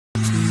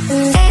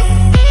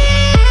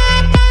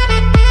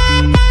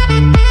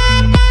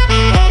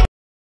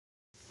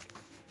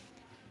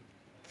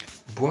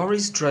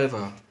Buhari's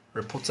driver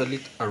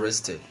reportedly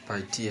arrested by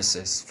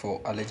DSS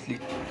for allegedly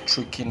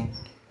tricking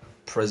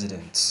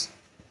presidents.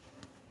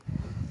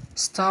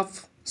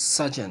 Staff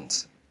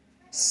Sergeant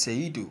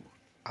Seidu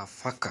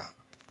Afaka,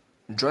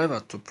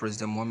 driver to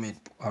President Muhammad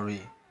Buhari,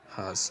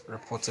 has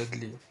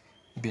reportedly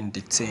been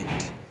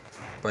detained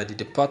by the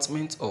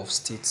Department of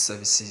State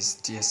Services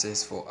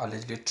 (DSS) for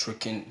allegedly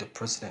tricking the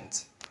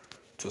president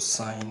to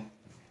sign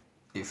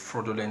a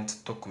fraudulent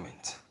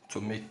document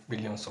to make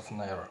billions of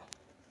naira.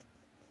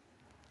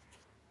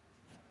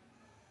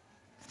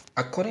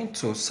 According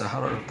to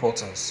Sahara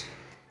reporters,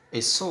 a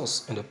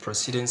source in the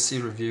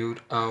presidency revealed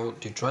how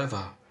the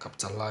driver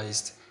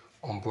capitalized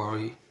on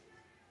Buhari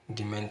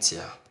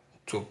dementia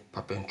to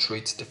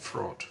perpetrate the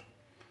fraud.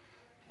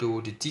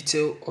 Though the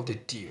details of the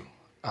deal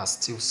are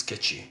still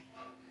sketchy,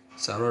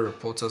 Sahara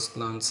reporters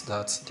learned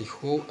that the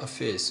whole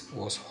affair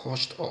was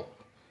hushed up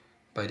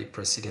by the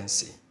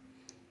presidency,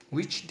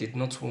 which did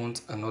not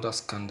want another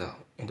scandal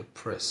in the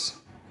press.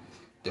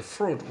 The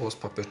fraud was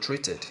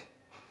perpetrated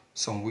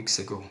some weeks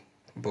ago,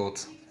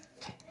 but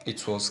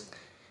it was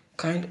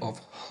kind of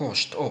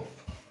hushed up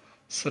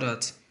so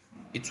that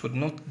it would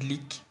not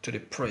leak to the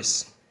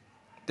press.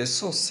 The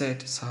source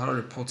said Sahara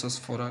reporters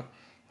further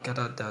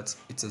gathered that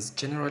it is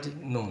generally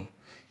known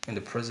in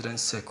the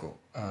president's circle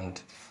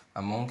and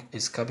among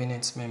his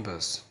cabinet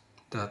members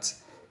that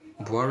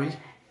Buhari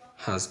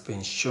has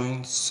been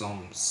showing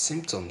some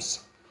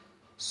symptoms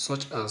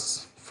such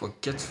as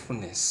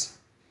forgetfulness,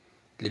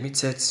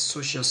 limited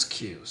social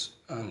skills,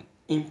 and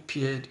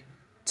impaired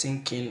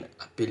thinking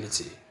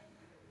ability.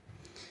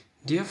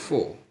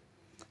 Therefore,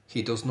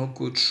 he does not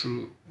go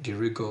through the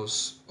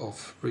rigors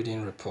of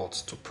reading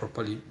reports to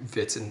properly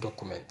vetting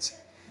documents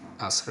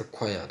as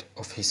required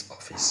of his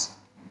office.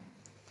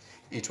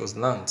 It was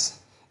learned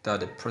that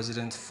the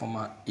president's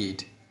former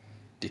aide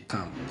de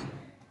camp,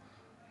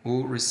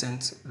 who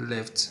recently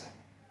left,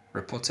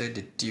 reported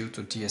the deal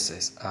to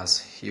DSS as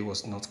he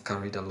was not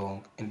carried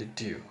along in the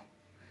deal.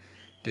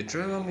 The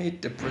driver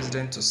made the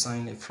president to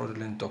sign a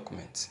fraudulent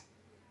document.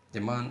 The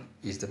man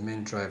is the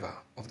main driver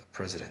of the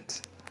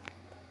president.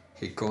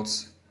 He got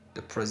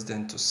the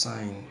president to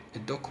sign a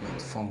document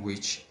from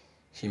which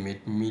he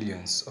made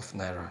millions of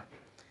naira,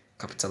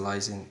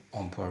 capitalizing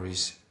on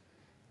Buhari's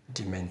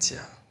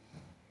dementia.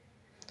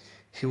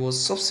 He was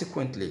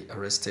subsequently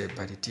arrested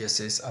by the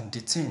DSS and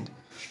detained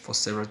for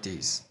several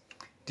days.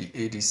 The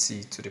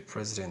ADC to the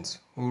president,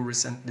 who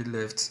recently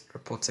left,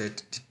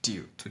 reported the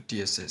deal to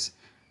DSS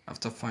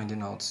after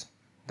finding out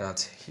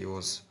that he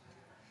was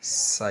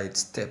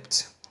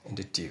sidestepped in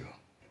the deal.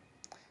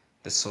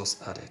 The source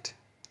added,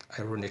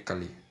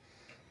 ironically,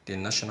 the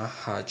National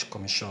Hajj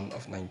Commission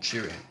of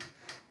Nigeria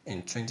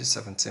in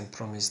 2017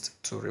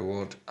 promised to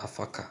reward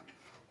Afaka,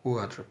 who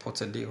had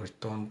reportedly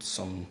returned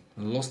some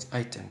lost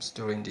items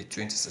during the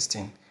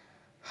 2016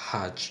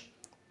 Hajj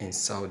in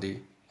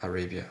Saudi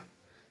Arabia.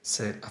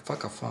 Said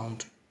Afaka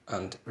found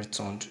and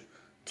returned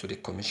to the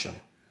commission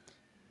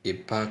a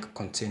bag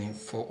containing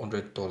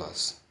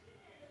 $400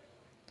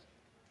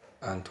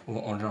 and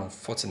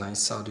 149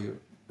 Saudi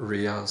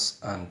riyals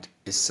and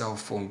a cell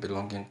phone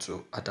belonging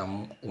to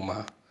Adamu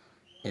Umar,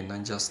 a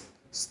Niger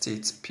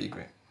State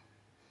pilgrim.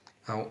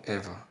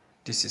 However,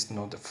 this is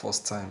not the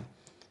first time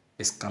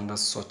a scandal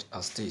such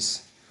as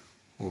this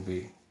will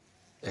be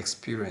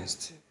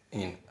experienced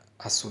in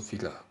Aso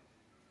Villa.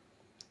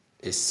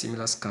 A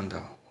similar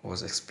scandal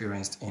was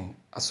experienced in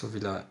Aso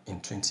Villa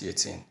in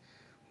 2018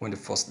 when the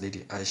First Lady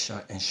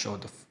Aisha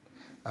ensured the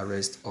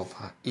arrest of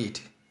her aide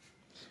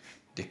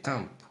de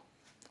camp,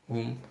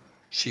 whom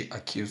she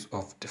accused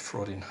of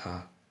defrauding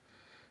her.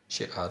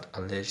 She had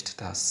alleged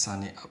that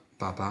Sani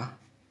Baba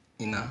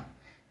Ina,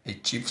 a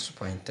chief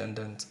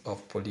superintendent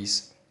of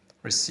police,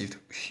 received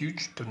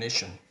huge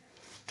donation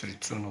to the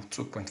tune of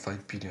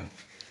 2.5 billion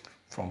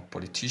from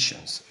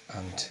politicians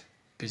and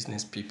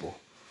business people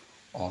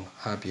on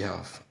her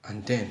behalf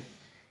and then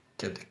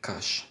kept the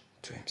cash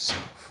to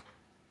himself.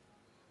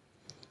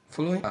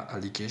 Following her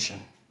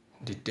allegation,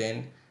 the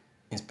then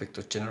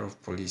Inspector General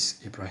of Police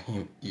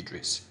Ibrahim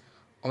Idris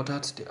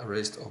ordered the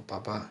arrest of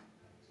Baba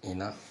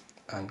Ina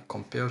and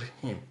compelled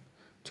him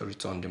to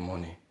return the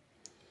money.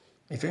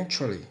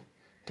 Eventually,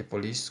 the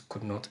police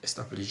could not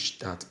establish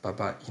that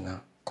Baba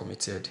Ina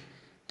committed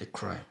the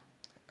crime,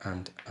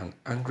 and an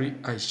angry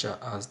Aisha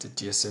asked the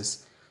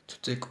DSS to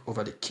take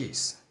over the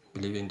case,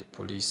 believing the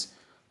police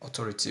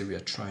authority were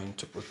trying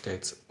to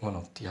protect one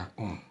of their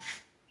own.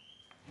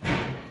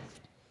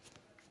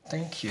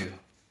 Thank you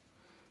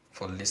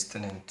for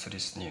listening to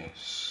this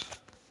news.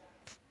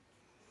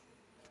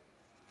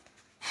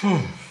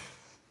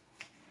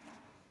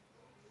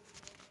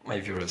 My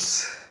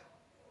viewers,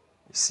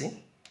 you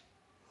see,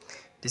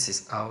 this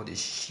is how they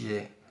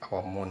share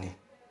our money.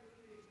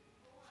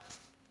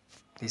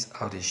 This is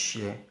how they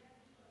share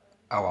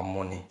our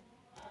money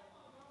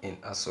in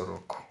Aso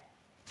Rock.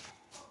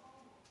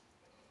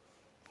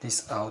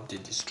 This is how they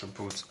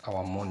distribute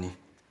our money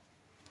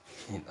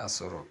in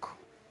Aso Rock.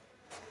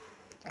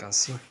 You can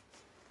see.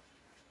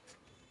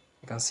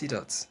 You can see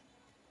that.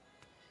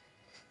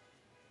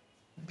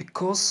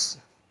 Because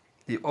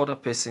the other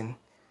person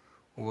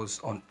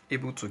was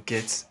unable to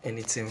get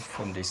anything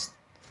from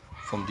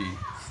the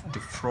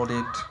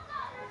defrauded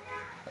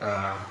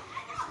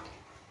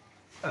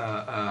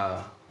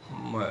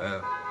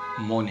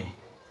money.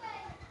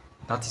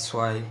 That is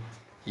why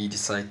he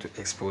decided to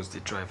expose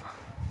the driver.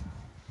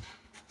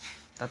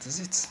 That is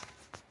it,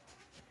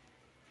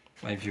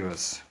 my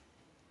viewers.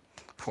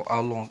 For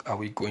how long are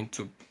we going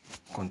to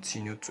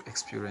continue to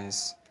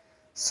experience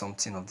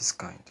something of this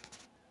kind?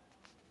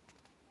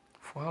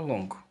 For how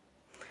long?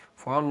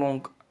 For how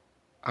long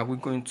are we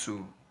going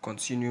to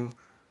continue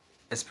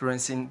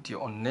experiencing the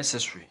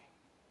unnecessary?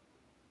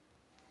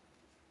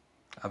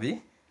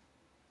 Abi?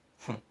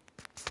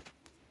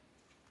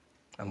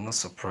 I'm not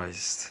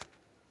surprised.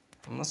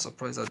 I'm not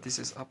surprised that this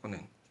is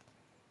happening.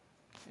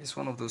 It's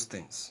one of those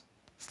things.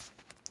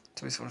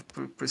 To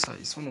be precise,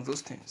 it's one of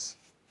those things.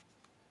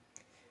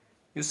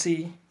 You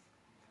see,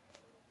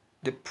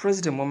 the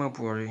President Muhammadu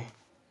Buhari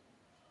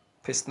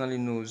personally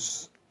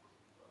knows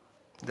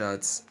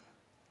that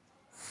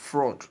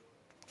fraud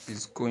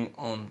is going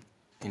on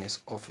in his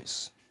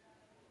office,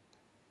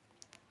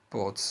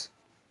 but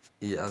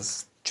he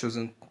has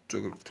chosen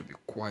to be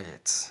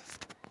quiet.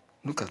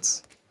 Look at,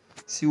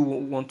 see who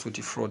want to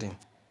defraud him,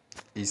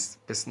 his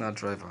personal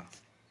driver.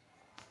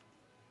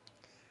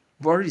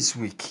 Buhari is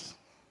weak.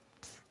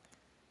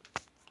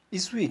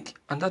 He's weak,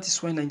 and that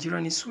is why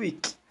Nigeria is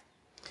weak.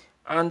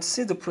 And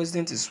since the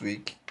president is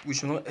weak, we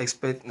should not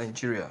expect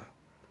Nigeria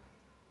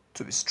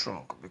to be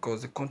strong,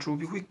 because the country will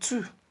be weak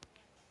too.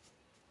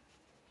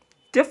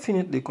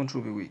 Definitely the country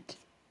will be weak.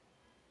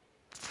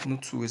 No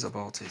two ways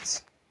about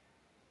it.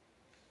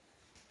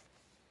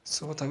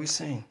 So what are we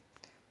saying?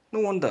 No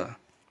wonder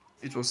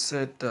it was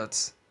said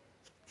that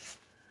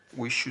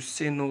we should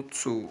say no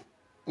to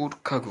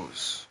old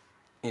cargoes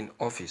in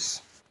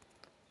office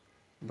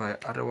by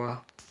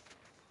Àrèwá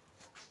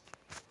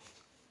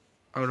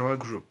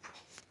group,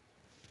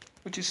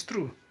 which is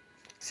true.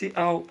 See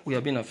how we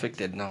are being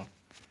affected now,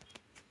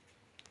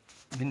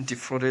 being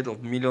defrauded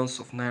of millions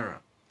of naira,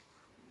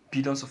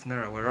 billions of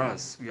naira,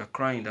 whereas we are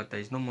crying that there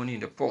is no money in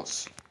the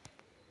purse.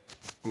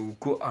 We will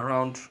go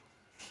around,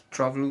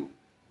 travel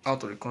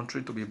out of the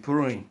country to be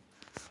borrowing,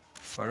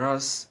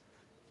 whereas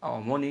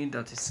our money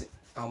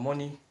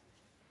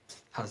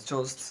has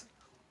just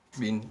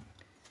been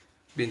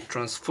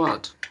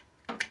transferred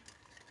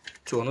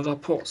to another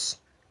purse.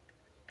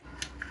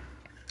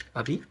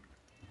 Abi?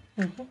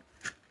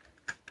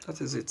 That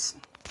is it.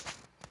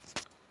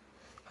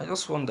 I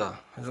just wonder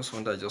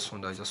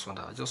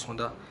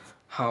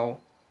how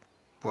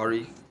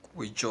Buhari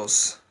will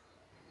just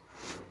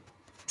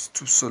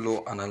stoop so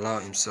low and allow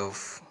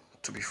himself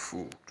to be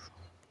fooled.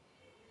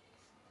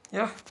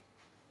 Yeah,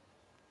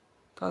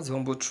 that's the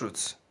humble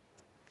truth.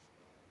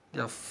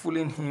 They are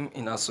fooling him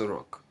in Aso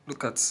Rock.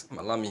 Look at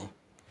Malami.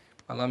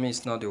 Malami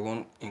is now the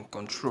one in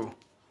control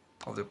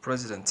of the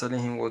president, telling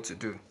him what to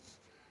do.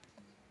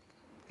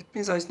 It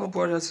means that it's not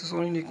Buhari that is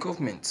running the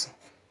government.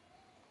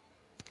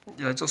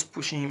 They are just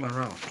pushing him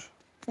around.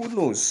 Who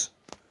knows?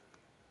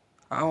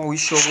 How are we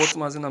sure what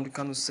Mazi Nnamdi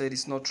Kanu said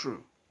is not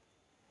true?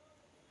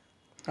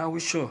 How are we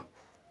sure?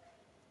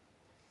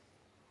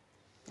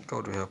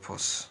 God will help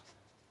us.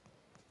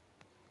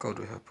 God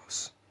will help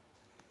us.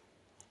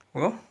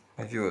 Well,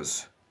 my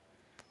viewers,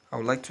 I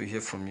would like to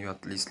hear from you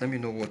at least. Let me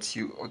know what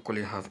you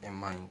equally have in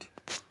mind,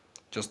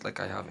 just like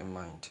I have in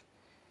mind.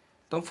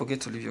 Don't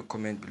forget to leave your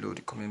comment below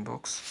the comment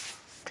box.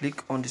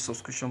 Click on the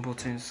subscription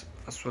buttons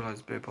as well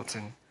as bell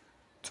button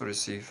to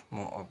receive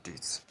more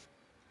updates.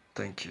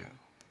 Thank you.